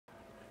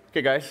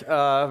Okay, guys,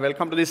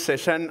 welcome to this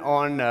session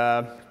on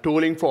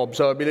tooling for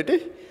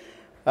observability.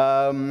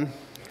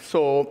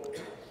 So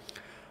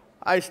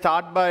I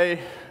start by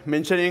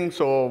mentioning,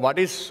 what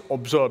is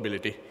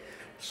observability?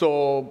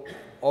 So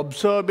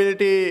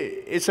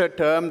observability is a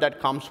term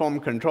that comes from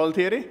control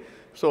theory.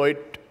 So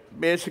it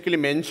basically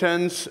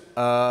mentions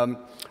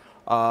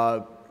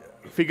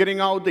figuring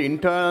out the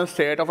internal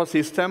state of a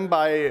system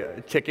by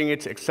checking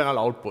its external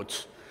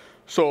outputs.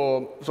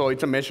 So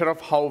it's a measure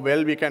of how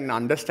well we can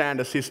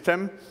understand a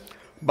system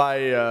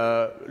by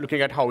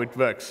looking at how it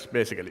works,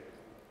 basically.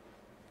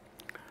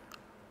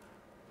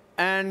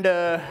 And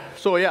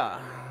so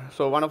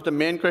one of the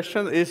main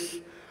questions is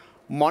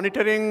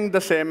monitoring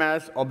the same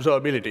as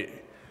observability.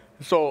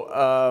 So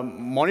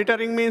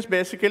monitoring means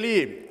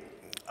basically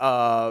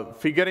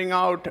figuring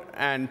out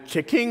and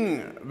checking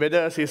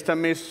whether a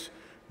system is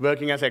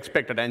working as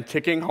expected and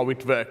checking how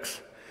it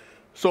works.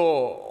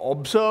 So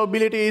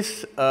observability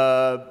is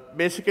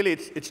basically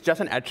it's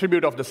just an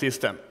attribute of the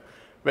system,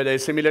 whether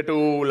it's similar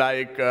to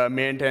like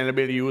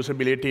maintainability,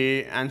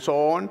 usability, and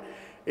so on.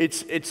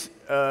 It's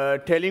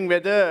telling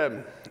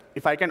whether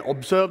if I can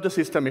observe the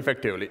system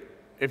effectively,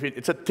 if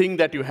it's a thing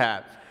that you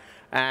have,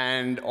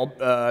 and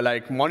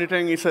like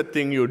monitoring is a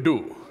thing you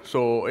do.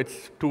 So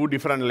it's two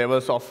different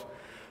levels of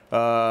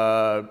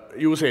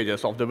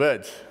usages of the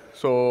words.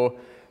 So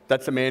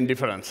that's the main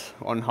difference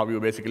on how you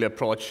basically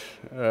approach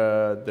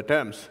the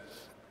terms.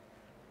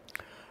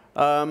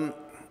 How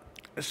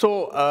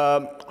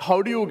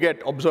do you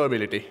get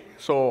observability?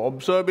 So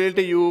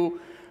observability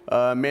you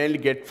mainly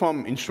get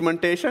from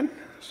instrumentation.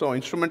 So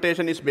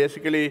instrumentation is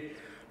basically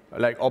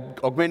like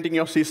augmenting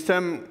your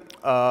system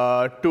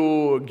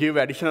to give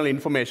additional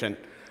information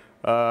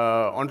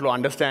onto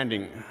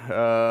understanding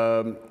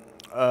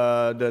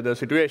the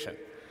situation.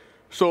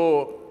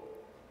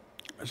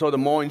 So the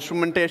more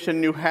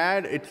instrumentation you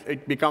had,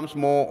 it becomes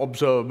more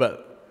observable.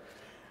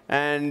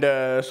 And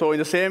so in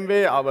the same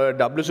way, our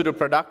WSO2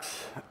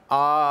 products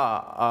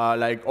are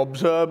like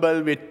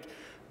observable with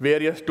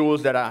various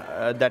tools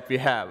that we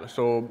have.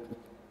 So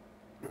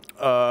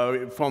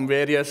from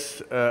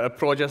various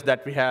approaches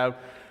that we have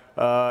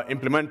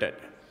implemented.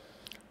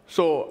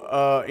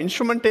 So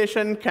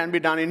instrumentation can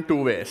be done in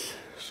two ways.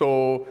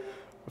 So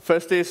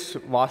first is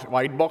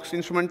white box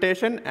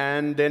instrumentation,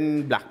 and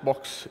then black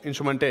box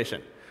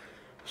instrumentation.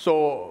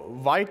 So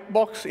white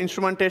box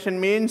instrumentation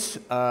means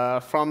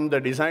from the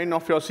design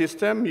of your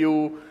system,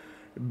 you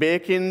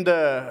bake in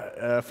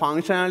the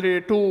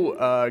functionality to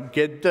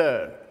get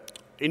the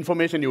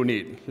information you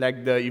need,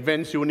 like the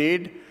events you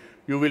need.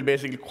 You will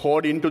basically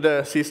code into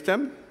the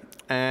system,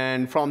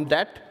 and from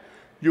that,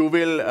 you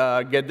will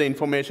get the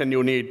information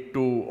you need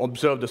to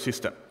observe the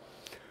system.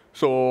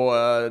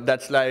 So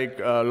that's like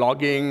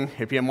logging,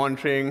 API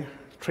monitoring,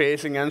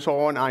 tracing, and so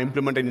on are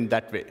implemented in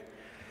that way.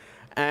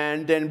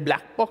 And then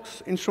black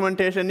box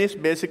instrumentation is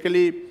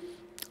basically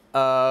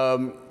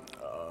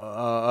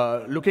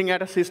looking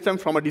at a system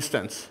from a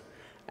distance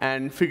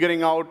and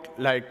figuring out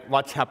like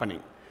what's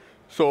happening.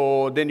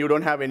 So then you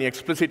don't have any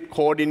explicit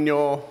code in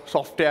your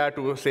software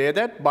to say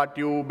that, but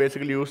you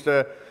basically use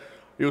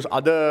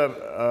other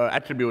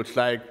attributes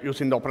like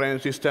using the operating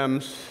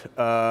systems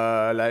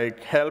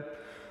like help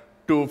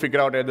to figure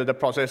out whether the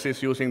process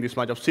is using this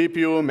much of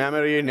CPU,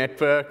 memory,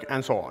 network,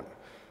 and so on.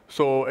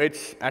 So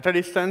it's at a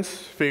distance,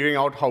 figuring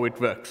out how it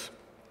works.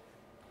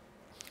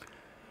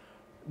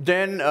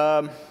 Then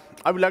I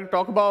would like to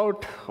talk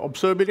about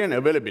observability and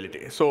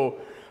availability. So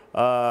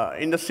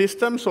in the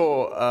system,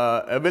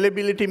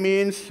 availability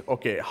means,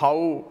 OK,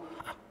 how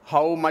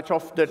much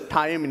of the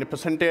time in a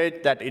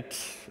percentage that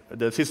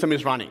the system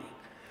is running.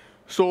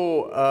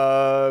 So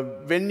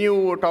when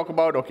you talk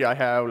about, OK, I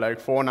have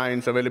like 4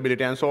 nines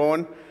availability and so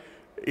on,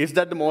 is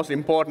that the most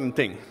important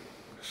thing?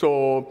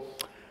 So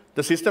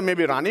the system may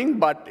be running,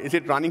 but is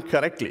it running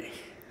correctly?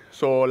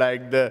 So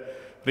like the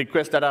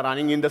requests that are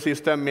running in the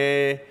system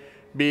may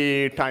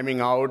be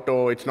timing out,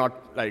 or it's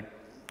not like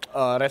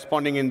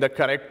responding in the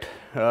correct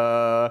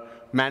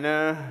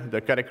manner,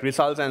 the correct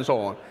results, and so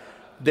on.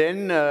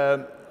 Then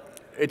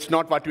it's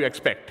not what you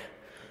expect.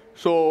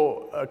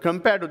 So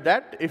compared to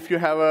that, if you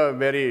have a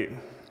very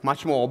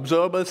much more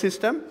observable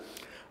system,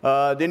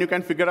 then you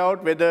can figure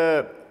out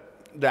whether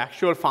the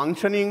actual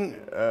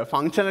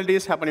functionality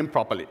is happening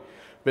properly,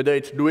 whether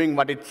it's doing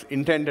what it's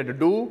intended to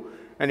do,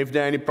 and if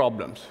there are any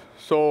problems.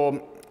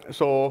 So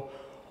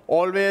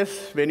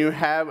always, when you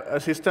have a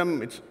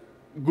system, it's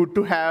good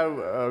to have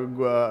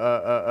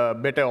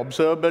better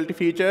observability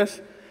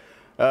features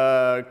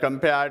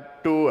compared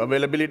to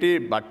availability,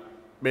 but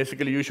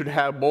basically, you should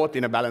have both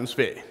in a balanced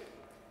way.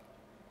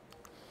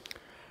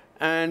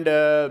 And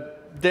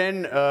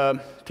then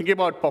thinking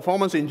about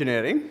performance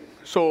engineering.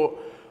 So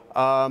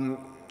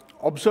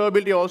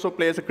observability also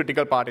plays a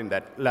critical part in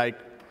that. Like,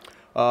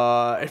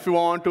 if you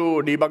want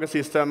to debug a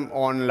system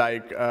on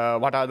like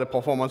what are the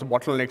performance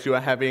bottlenecks you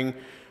are having,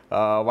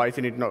 why is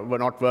it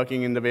not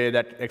working in the way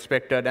that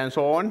expected, and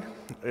so on,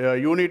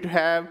 you need to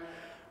have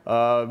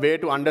a way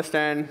to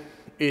understand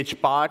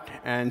each part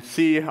and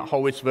see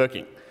how it's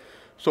working.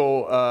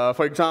 So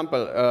for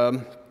example,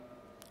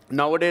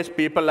 nowadays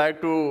people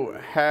like to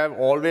have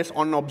always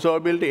on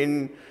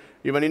observability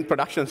even in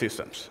production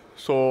systems.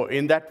 So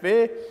in that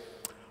way,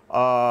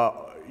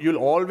 you'll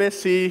always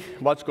see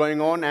what's going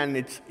on, and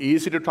it's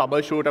easy to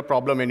troubleshoot a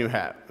problem when you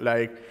have,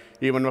 like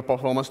even with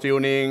performance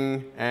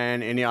tuning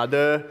and any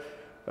other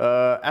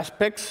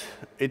aspects,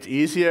 it's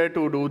easier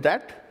to do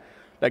that.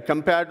 Like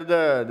compared to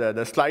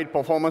the slight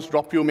performance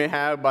drop you may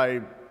have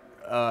by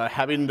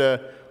having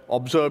the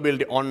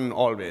observability on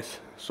always.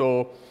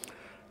 So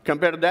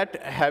compared to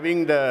that,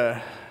 having the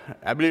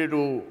ability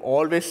to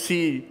always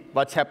see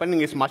what's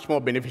happening is much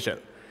more beneficial.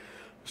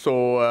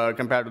 So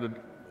compared to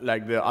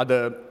the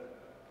other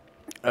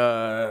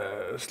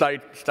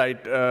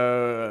slight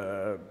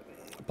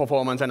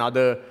performance and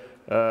other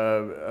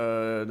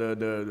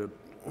the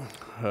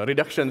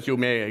reductions you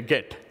may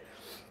get.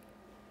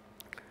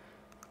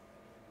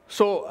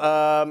 So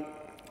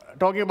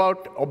talking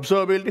about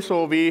observability,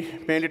 so we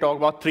mainly talk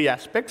about 3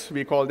 aspects.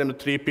 We call them the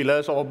 3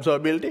 pillars of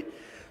observability.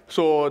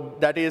 So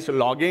that is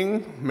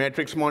logging,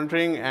 metrics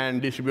monitoring,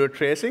 and distributed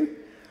tracing.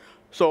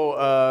 So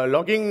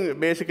logging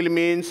basically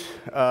means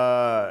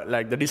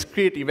like the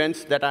discrete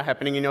events that are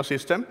happening in your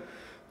system.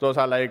 Those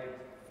are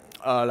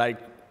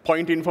like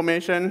point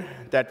information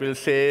that will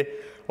say,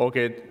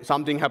 OK,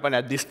 something happened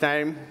at this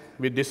time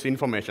with this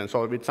information.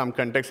 So with some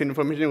context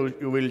information,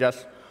 you will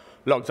just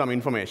log some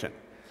information.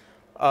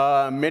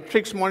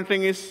 Metrics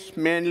monitoring is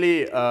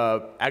mainly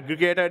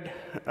aggregated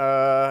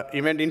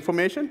event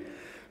information.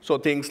 So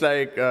things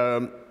like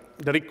the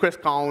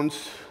request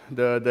counts,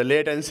 the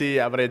latency,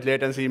 average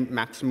latency,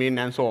 max, min,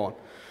 and so on.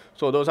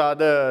 So those are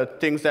the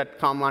things that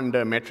come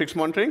under metrics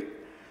monitoring.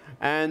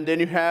 And then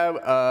you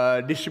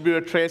have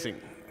distributed tracing.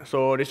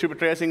 So distributed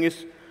tracing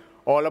is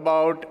all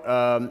about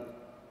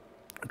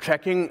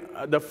tracking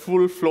the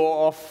full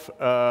flow of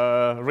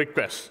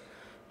requests.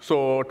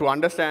 So to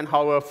understand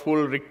how a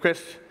full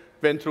request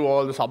went through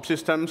all the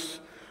subsystems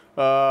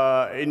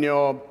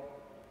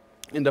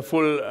in the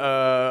full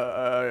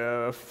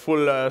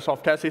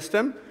software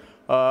system,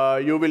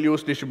 you will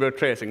use distributed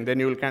tracing. Then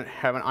you can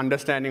have an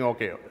understanding,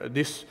 OK,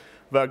 this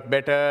worked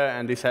better,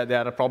 and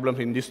there are problems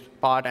in this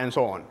part, and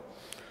so on.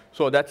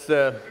 So that's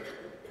the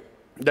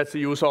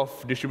use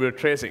of distributed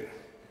tracing.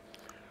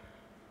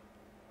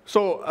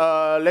 So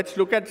let's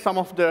look at some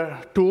of the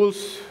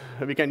tools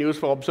we can use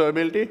for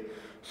observability.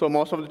 So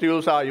most of the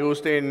tools are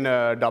used in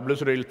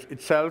WSO2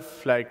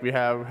 itself. Like we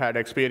have had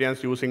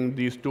experience using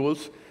these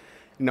tools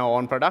in our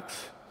own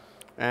products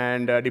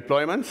and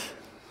deployments.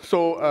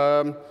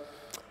 So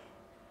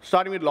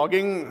starting with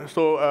logging,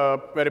 so a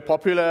very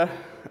popular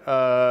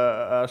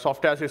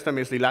software system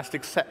is the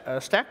Elastic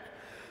Stack.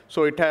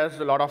 So it has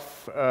a lot of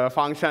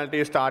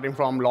functionality starting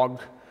from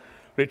log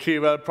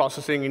retrieval,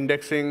 processing,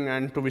 indexing,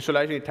 and to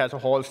visualizing. It has a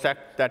whole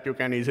stack that you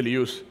can easily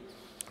use.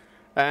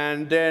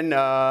 And then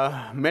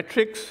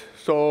metrics.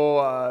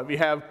 So we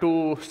have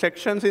 2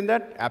 sections in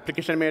that,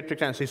 application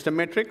metrics and system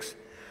metrics.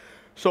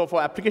 So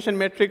for application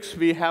metrics,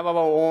 we have our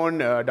own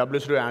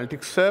WSO2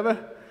 analytics server,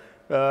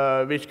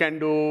 which can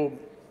do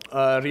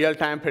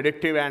real-time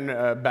predictive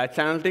and batch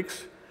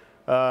analytics.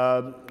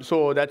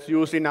 So that's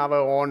used in our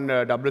own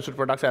WSO2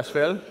 products as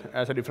well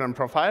as a different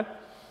profile.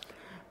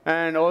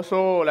 And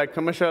also like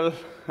commercial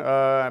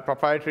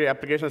proprietary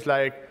applications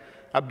like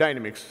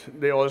AppDynamics.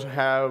 They also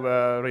have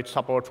rich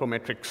support for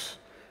metrics.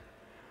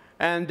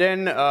 And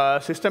then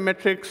system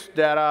metrics,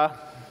 there are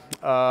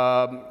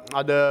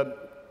other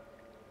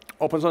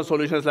open source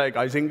solutions like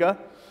Izinga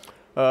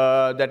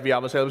that we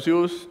ourselves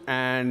use.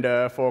 And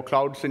for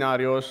cloud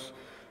scenarios,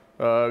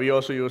 we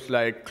also use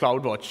like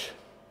CloudWatch.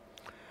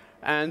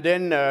 And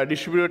then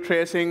distributed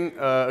tracing,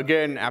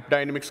 again,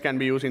 AppDynamics can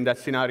be used in that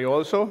scenario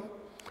also.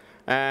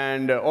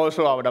 And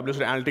also our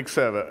WSO2 analytics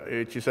server,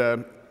 which is,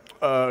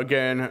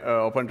 again,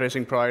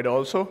 OpenTracing provider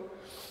also.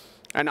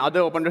 And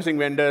other OpenTracing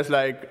vendors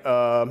like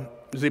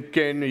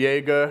Zipkin,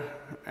 Jaeger,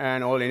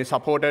 and all any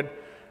supported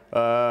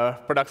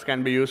products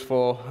can be used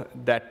for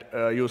that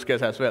use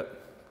case as well.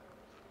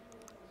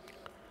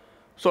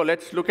 So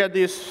let's look at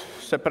these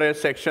separate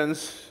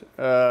sections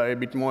a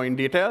bit more in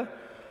detail.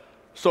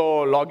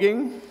 So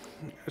logging,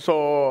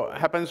 so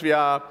happens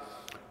via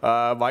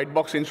white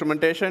box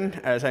instrumentation,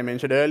 as I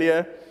mentioned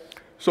earlier.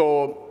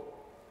 So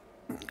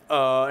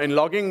in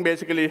logging,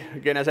 basically,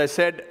 again, as I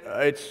said,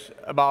 it's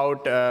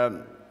about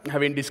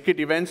having discrete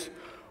events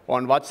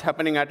on what's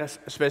happening at a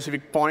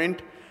specific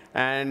point,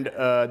 and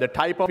the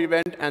type of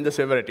event and the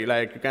severity.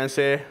 Like you can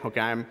say, OK,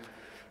 I'm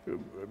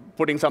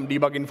putting some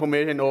debug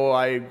information, or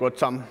I got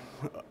some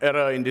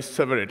error in this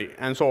severity,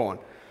 and so on.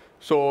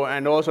 So,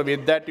 and also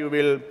with that, you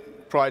will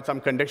provide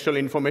some contextual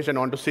information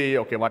on to see,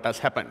 OK, what has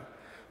happened.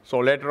 So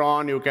later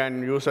on, you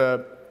can use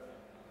a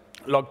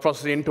log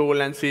processing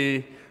tool and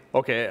see,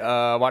 OK,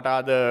 what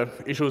are the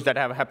issues that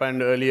have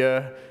happened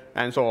earlier,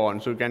 and so on.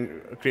 So you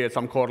can create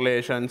some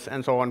correlations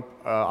and so on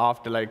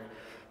after like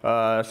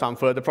some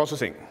further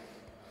processing.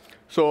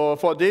 So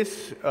for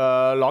this,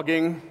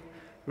 logging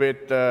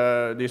with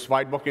this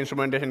white box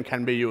instrumentation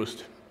can be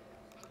used.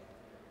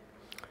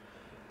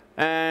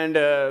 And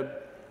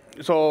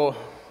so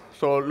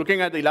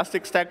looking at the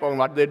Elastic Stack on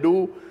what they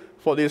do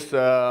for these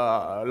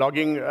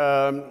logging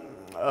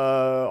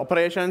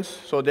operations.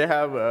 So they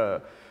have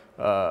a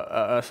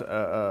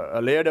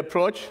layered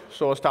approach.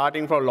 So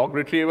starting from log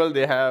retrieval,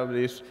 they have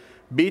these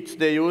beats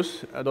they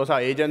use. Those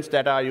are agents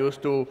that are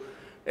used to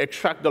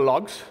extract the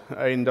logs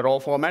in the raw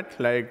format.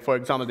 Like, for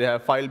example, they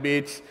have file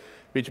beats,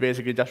 which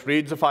basically just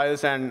reads the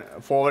files and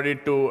forward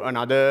it to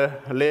another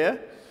layer.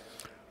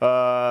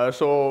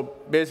 So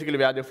basically,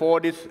 where they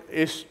forward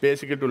is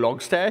basically to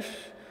Logstash,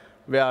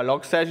 where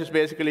Logstash is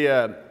basically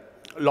a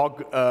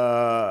log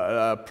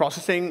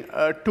processing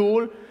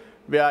tool,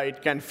 where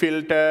it can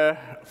filter,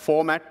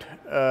 format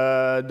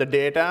the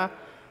data,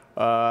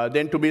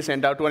 then to be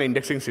sent out to an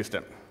indexing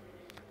system.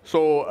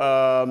 So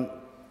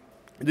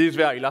this is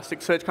where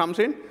Elasticsearch comes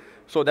in.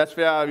 So that's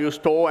where you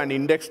store and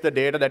index the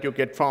data that you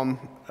get from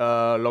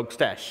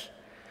Logstash.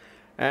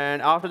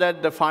 And after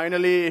that,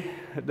 finally,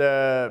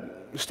 the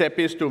step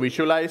is to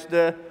visualize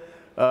the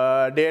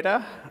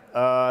data.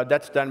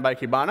 That's done by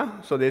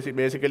Kibana. So they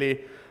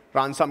basically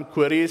run some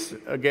queries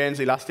against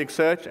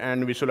Elasticsearch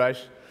and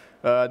visualize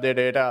the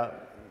data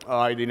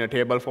either in a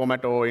table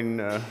format or in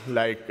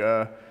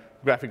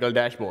graphical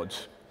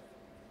dashboards.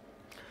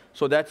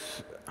 So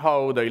that's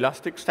how the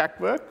Elastic Stack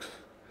works.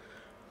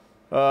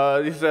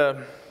 This is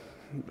a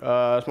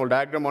small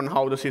diagram on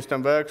how the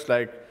system works.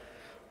 Like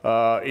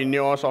in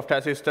your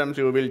software systems,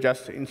 you will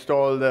just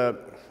install the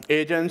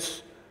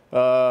agents,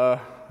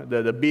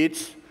 the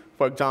beats.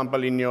 For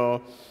example, in a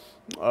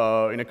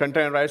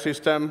containerized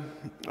system,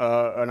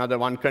 another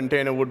one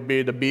container would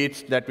be the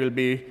beats that will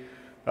be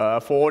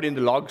forwarding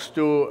the logs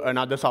to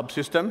another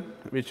subsystem,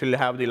 which will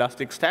have the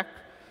Elastic Stack,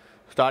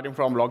 starting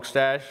from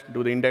Logstash,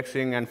 do the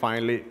indexing, and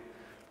finally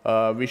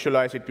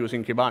visualize it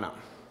using Kibana.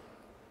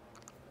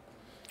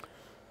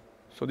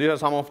 So these are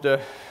some of the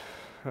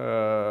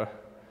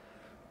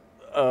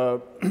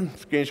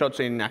screenshots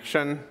in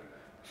action.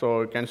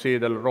 So you can see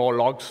the raw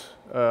logs.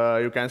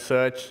 You can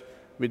search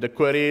with the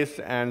queries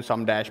and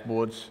some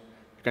dashboards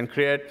you can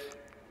create.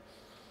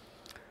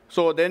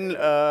 So then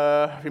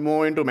we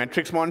move into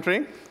metrics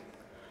monitoring.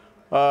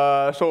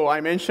 So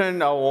I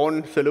mentioned our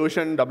own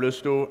solution,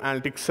 WSO2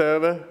 Analytics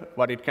Server,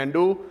 what it can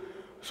do.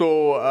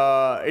 So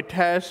it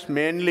has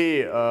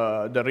mainly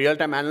the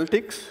real-time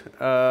analytics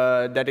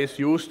that is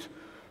used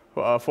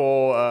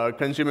for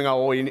consuming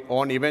our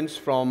own events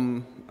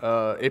from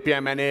API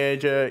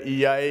Manager,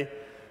 EI,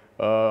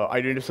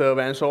 Identity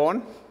Server, and so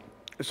on.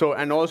 So,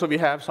 and also we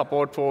have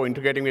support for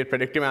integrating with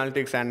predictive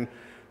analytics and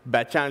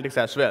batch analytics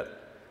as well.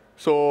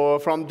 So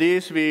from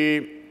these,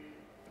 we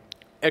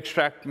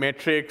extract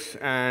metrics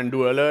and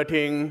do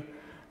alerting,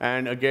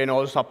 and again,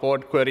 also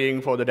support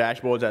querying for the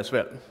dashboards as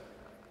well.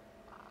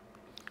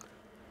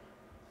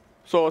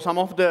 So some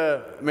of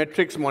the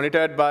metrics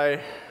monitored by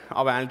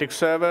our analytics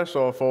server.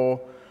 So for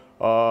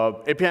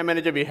API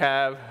Manager, we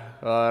have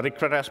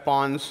request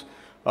response,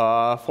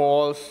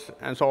 false,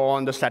 and so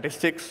on, the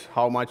statistics,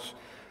 how much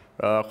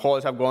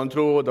calls have gone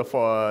through,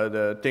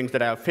 the things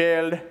that have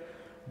failed,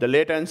 the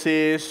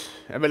latencies,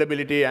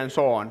 availability, and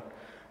so on.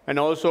 And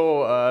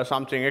also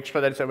something extra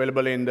that's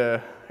available in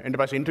the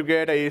Enterprise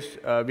Integrator is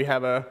we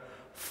have a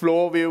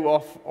flow view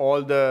of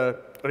all the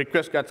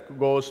requests that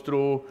goes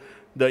through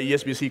the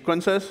ESB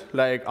sequences.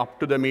 Like up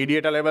to the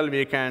mediator level,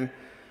 we can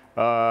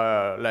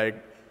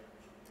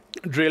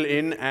drill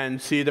in and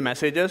see the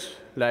messages.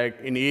 Like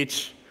in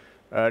each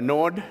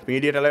node,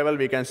 mediator level,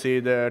 we can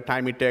see the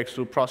time it takes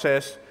to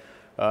process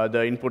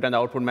the input and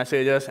output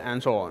messages,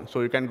 and so on.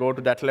 So you can go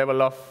to that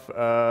level of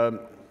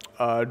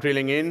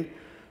drilling in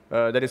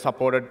that is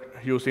supported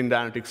using the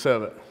analytics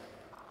server.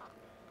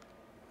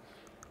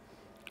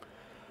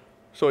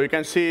 So you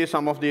can see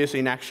some of these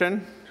in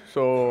action.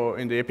 So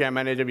in the API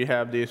Manager, we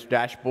have these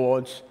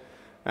dashboards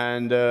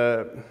and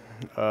the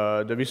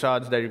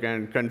wizards that you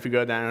can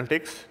configure the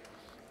analytics.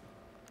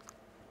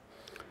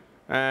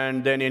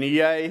 And then in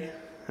EI,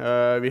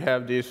 we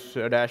have these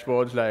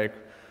dashboards like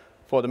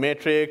for the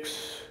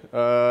matrix,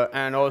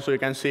 and also you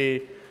can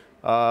see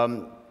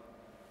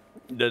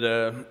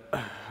the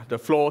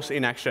flows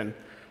in action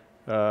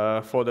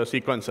for the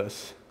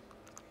sequences.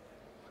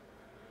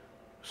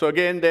 So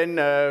again, then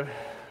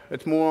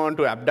let's move on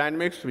to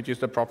AppDynamics, which is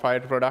the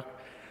proprietary product,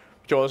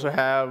 which also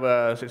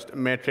have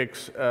system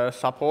metrics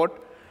support.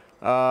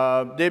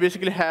 They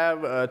basically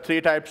have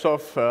three types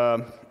of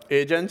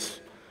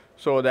agents.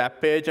 So the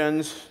app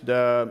agents,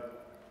 the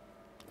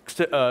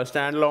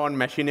standalone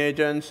machine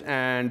agents,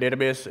 and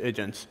database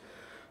agents.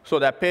 So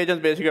the app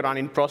agents basically run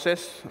in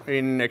process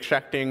in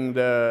extracting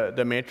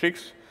the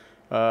matrix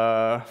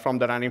from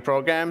the running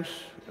programs.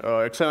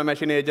 External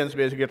machine agents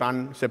basically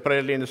run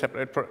separately in the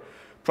separate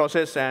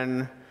process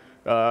and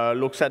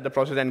looks at the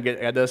process and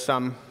gathers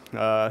some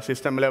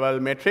system-level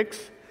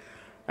metrics.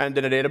 And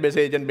then a database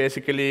agent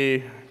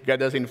basically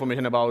gathers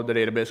information about the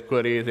database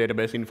queries,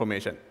 database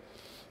information.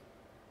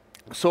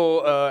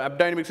 So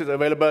AppDynamics is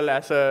available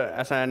as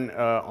an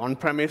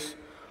on-premise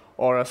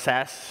or a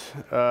SaaS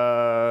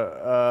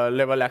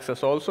level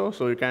access also,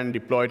 so you can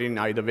deploy it in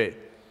either way.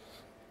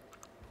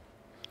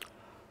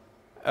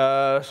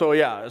 So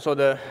yeah, so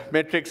the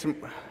metrics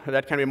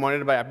that can be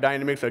monitored by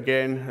AppDynamics,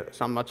 again,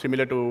 somewhat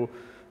similar to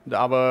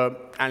our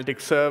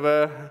analytics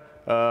server.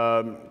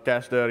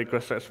 That's the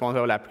request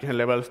responsible application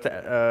level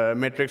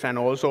metrics, and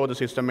also the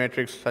system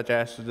metrics such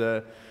as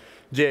the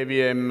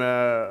JVM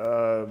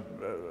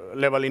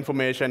level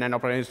information and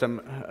operating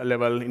system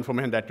level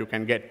information that you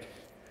can get.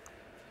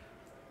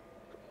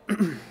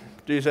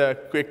 This is a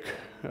quick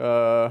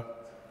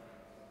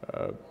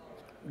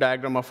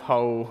diagram of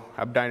how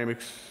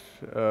AppDynamics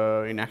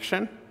in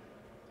action.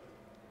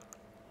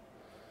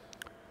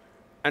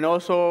 And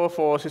also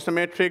for system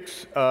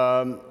metrics,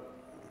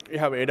 you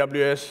have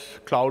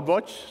AWS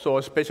CloudWatch. So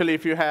especially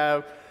if you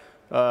have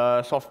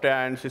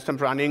software and systems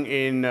running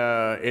in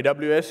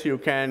AWS, you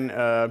can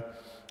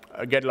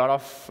get a lot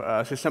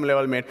of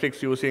system-level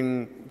metrics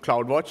using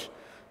CloudWatch.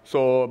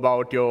 So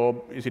about your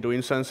EC2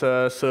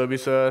 instances,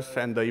 services,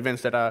 and the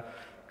events that are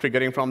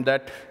triggering from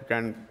that. You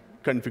can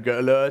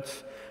configure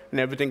alerts, and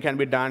everything can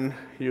be done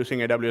using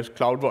AWS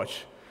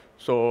CloudWatch.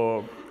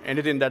 So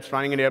anything that's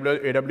running in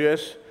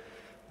AWS,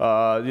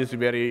 this is a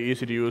very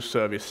easy to use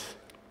service.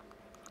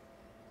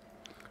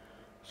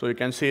 So you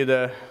can see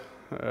the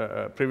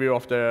preview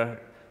of the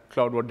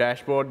CloudWatch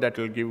dashboard that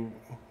will give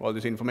all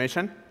this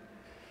information.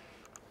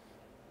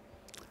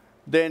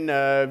 Then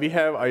we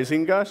have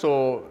Izinga.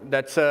 So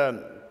that's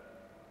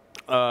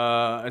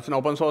it's an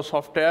open source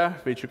software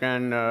which you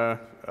can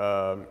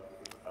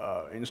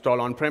install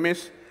on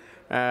premise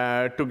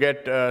to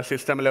get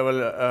system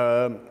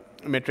level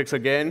metrics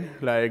again,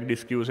 like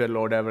disk usage,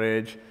 load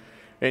average,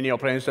 any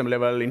operating system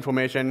level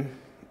information.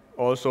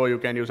 Also, you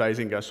can use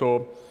Izinga.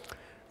 So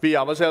we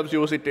ourselves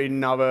use it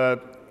in our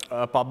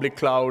public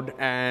cloud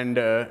and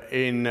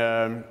in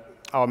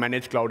our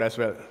managed cloud as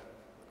well.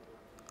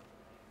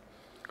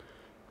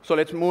 So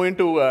let's move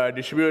into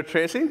distributed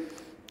tracing.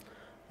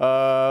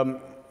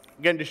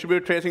 Again,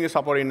 distributed tracing is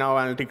supported in our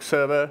analytics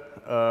server,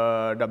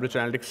 WSO2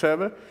 analytics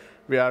server.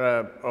 We are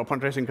an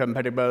OpenTracing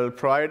compatible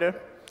provider.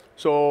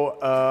 So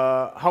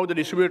how the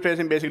distributed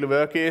tracing basically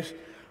works is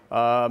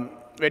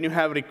when you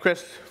have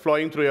requests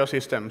flowing through your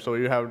system, so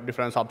you have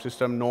different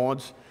subsystem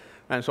nodes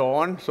and so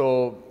on.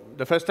 So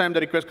the first time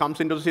the request comes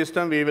into the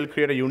system, we will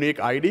create a unique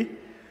ID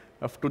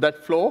to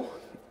that flow,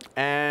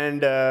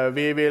 and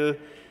we will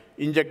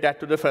inject that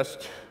to the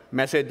first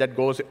message that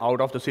goes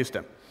out of the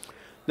system.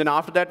 Then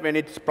after that, when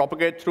it's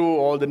propagated through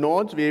all the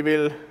nodes, we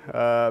will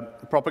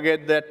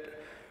propagate that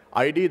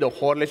ID, the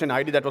correlation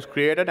ID that was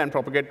created, and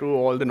propagate to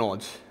all the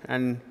nodes.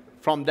 And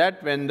from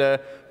that, when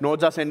the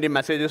nodes are sending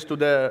messages to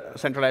the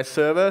centralized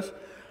servers,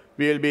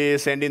 we will be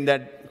sending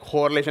that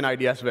correlation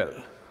ID as well.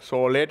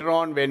 So later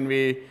on, when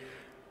we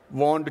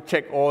want to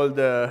check all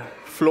the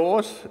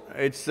flows,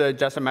 it's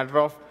just a matter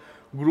of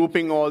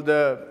grouping all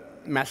the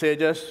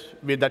messages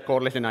with that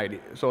correlation ID.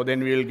 So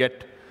then we will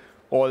get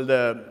all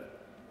the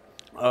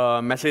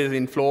messages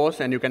in flows,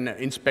 and you can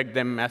inspect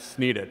them as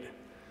needed.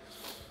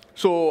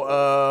 So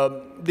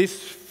this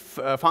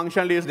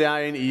functionally is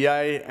there in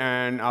EI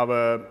and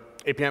our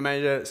API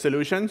Manager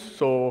solutions.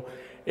 So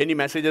any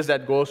messages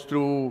that goes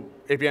through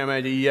API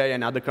Manager, EI,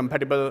 and other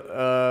compatible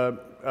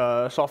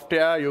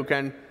software, you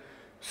can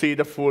see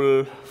the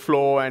full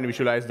flow and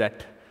visualize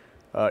that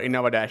in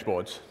our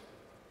dashboards.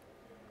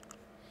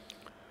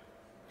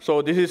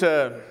 So this is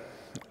a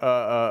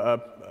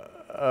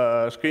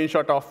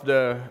screenshot of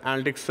the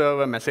analytics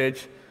server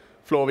message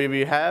flow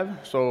we have.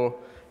 So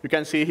you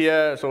can see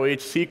here, so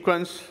each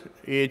sequence,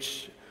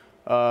 each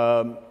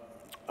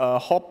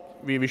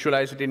hop, we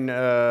visualize it in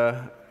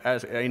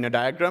as in a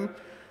diagram.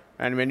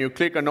 And when you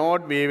click a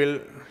node, we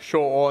will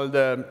show all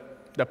the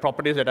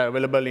properties that are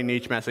available in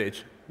each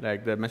message,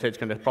 like the message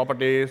contains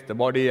properties, the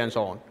body, and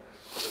so on.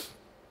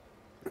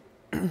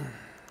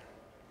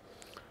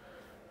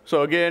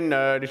 So again,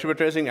 distributed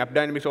tracing,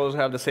 AppDynamics also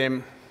have the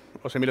same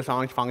or similar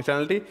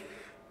functionality,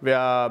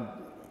 where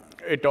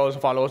it also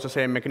follows the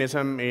same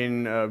mechanism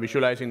in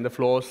visualizing the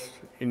flows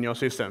in your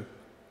system.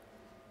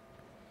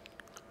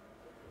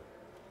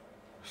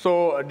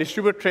 So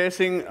distributed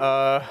tracing,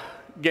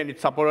 again,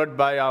 it's supported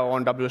by our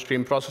own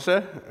WStream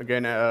processor.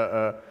 Again,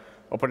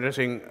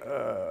 OpenTracing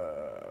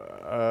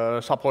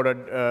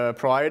supported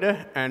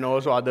provider, and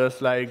also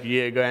others like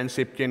Jaeger and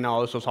Zipkin are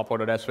also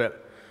supported as well.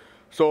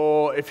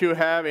 So if you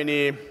have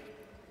any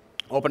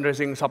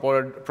OpenTracing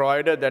supported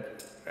provider,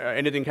 that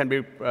anything can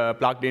be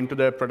plugged into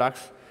the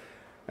products,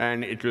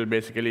 and it will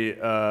basically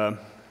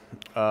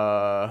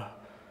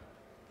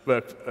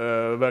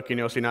work in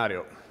your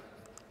scenario.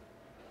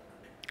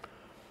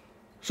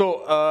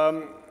 So,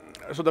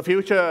 so the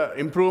future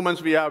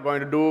improvements we are going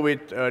to do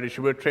with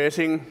distributed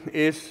tracing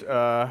is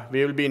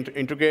we will be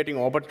integrating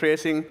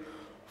OpenTracing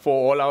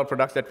for all our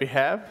products that we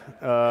have,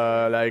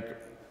 like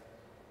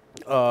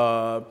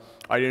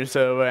Identity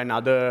Server and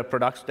other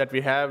products that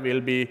we have.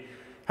 We'll be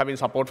having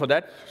support for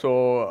that. So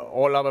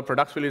all our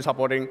products will be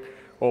supporting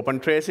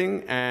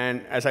OpenTracing.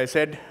 And as I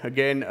said,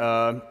 again,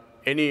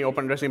 any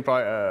OpenTracing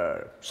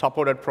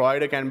supported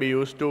provider can be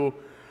used to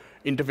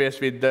interface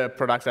with the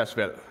products as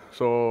well.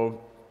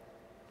 So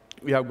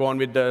we have gone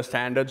with the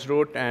standards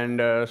route, and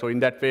so in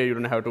that way, you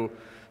don't have to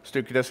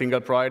stick with a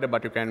single provider,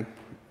 but you can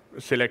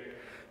select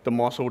the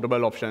more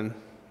suitable option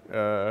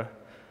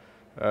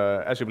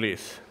as you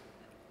please.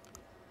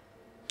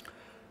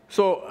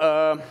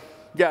 So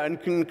yeah,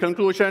 in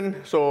conclusion,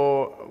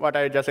 so what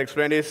I just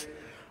explained is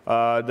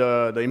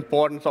the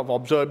importance of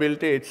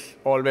observability. It's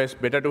always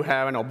better to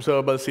have an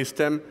observable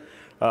system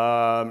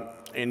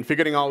in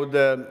figuring out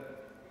the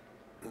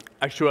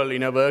actual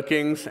inner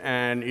workings,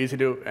 and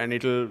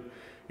it'll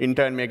in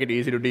turn make it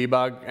easy to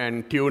debug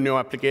and tune your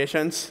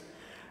applications.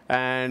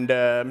 And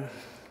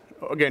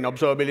again,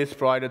 observability is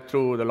provided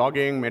through the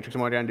logging, matrix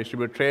monitoring, and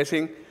distributed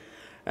tracing.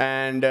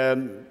 And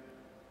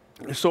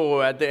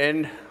so at the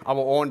end, our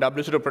own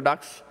WSO2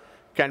 products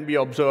can be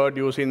observed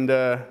using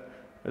the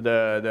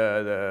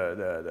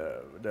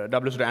WSO2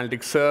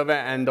 Analytics server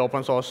and the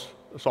open source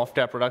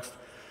software products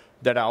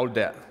that are out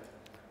there.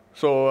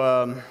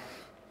 So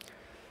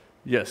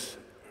yes,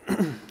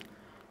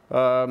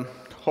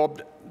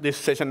 hope this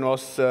session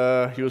was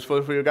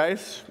useful for you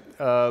guys.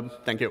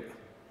 Thank you.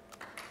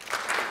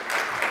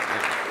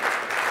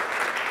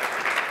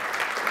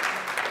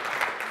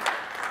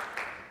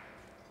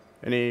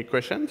 Any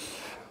questions?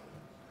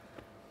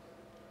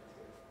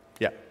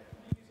 Yeah. Do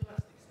you use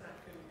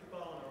Elasticstack and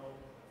Kibana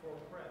for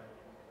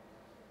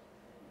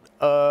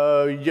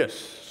on-prem? Yes.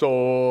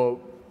 So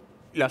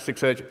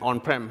Elasticsearch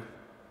on-prem.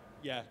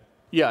 Yeah.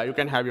 Yeah, you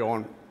can have your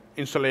own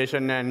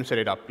installation and set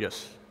it up.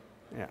 Yes.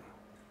 Yeah.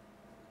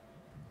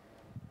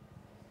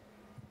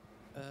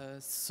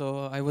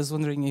 So I was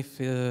wondering if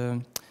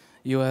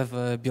you have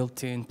a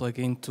built-in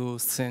plugin to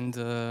send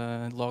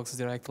logs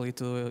directly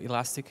to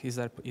Elastic. Is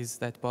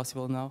that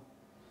possible now?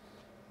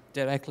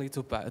 Directly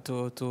to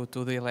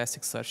the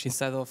Elasticsearch,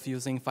 instead of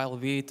using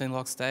FileBit and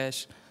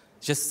Logstash,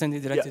 just send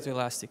it directly to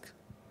Elastic.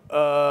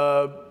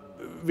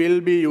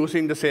 We'll be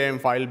using the same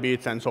file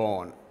beats and so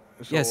on.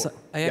 So, yes,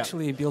 I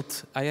actually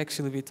built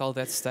all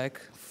that stack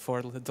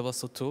for the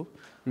WSO2.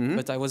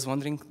 But I was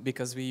wondering,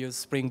 because we use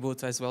Spring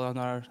Boot as well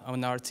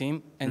on our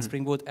team, and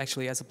Spring Boot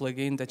actually has a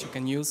plugin that you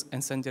can use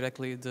and send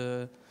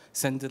the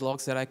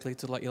logs directly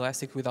to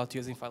Elastic without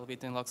using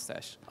FileBit and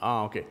Logstash.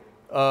 Ah, okay.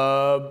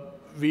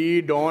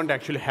 We don't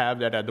actually have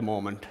that at the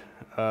moment.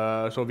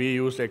 So we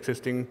use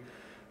existing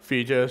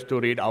features to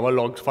read our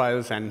logs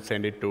files and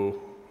send it to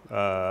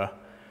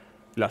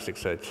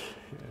Elasticsearch.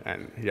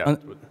 And yeah.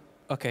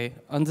 Okay.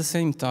 On the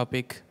same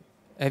topic,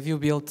 have you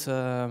built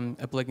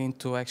a plugin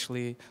to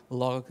actually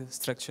log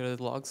structured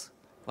logs,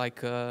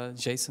 like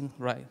JSON,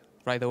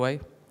 right away?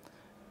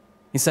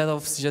 Instead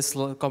of just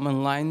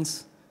command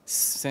lines,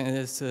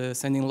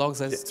 sending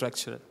logs as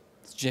structured,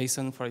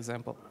 JSON, for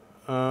example.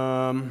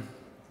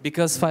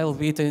 Because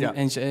FileBit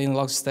and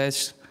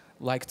Logstash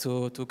like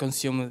to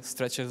consume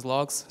structured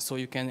logs, so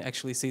you can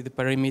actually see the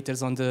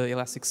parameters on the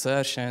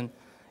Elasticsearch, and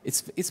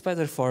it's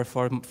better for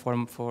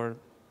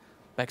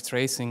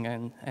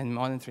backtracing and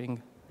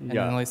monitoring and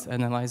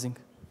analyzing.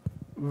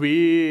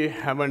 We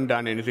haven't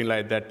done anything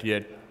like that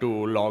yet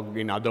to log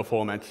in other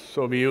formats.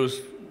 So we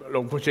use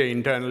Log4j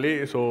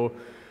internally, so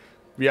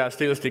we are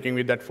still sticking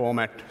with that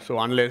format. So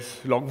unless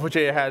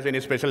Log4j has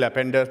any special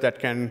appenders that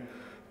can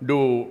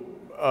do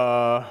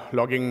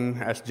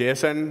logging as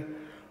JSON,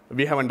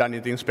 we haven't done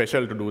anything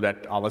special to do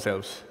that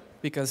ourselves.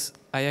 Because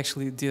I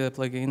actually did a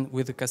plugin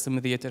with a custom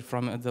mediator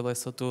from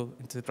WSO2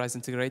 Enterprise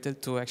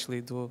Integrated to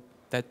actually do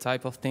that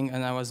type of thing,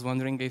 and I was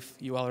wondering if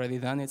you already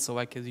done it, so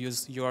I could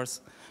use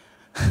yours.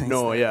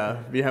 No,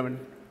 yeah, we haven't.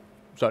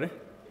 Sorry?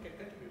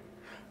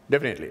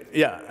 Definitely,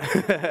 yeah.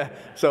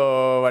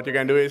 So what you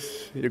can do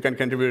is you can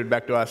contribute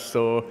back to us.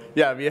 So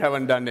yeah, we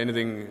haven't done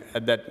anything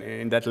at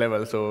in that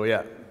level. So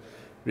yeah,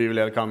 we will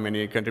welcome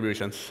any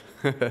contributions.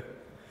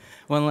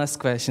 One last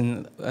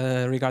question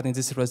regarding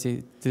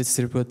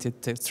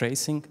distributed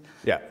tracing.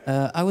 Yeah.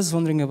 I was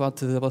wondering about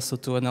the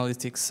WSO2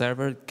 Analytics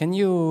server. Can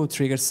you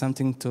trigger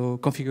something to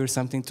configure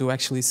something to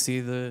actually see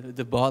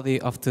the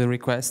body of the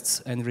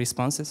requests and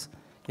responses?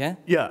 Yeah?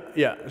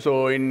 Yeah.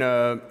 So in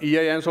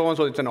EA and so on,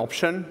 so it's an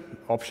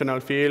optional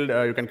field.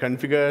 You can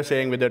configure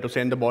saying whether to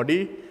send the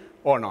body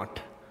or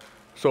not.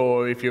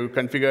 So if you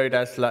configure it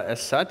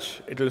as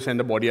such, it will send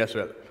the body as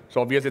well.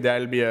 So obviously there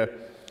will be a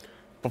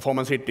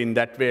performance hit in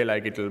that way,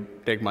 like it will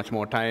take much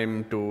more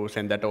time to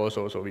send that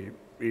also. So we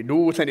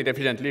do send it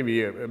efficiently,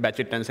 we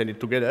batch it and send it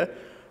together,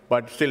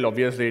 but still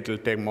obviously it will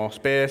take more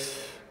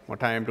space, more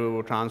time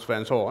to transfer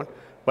and so on.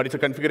 But it's a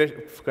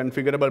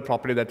configurable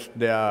property that's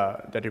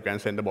there that you can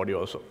send the body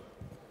also.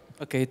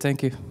 Okay,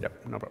 thank you.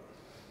 Yep, no problem.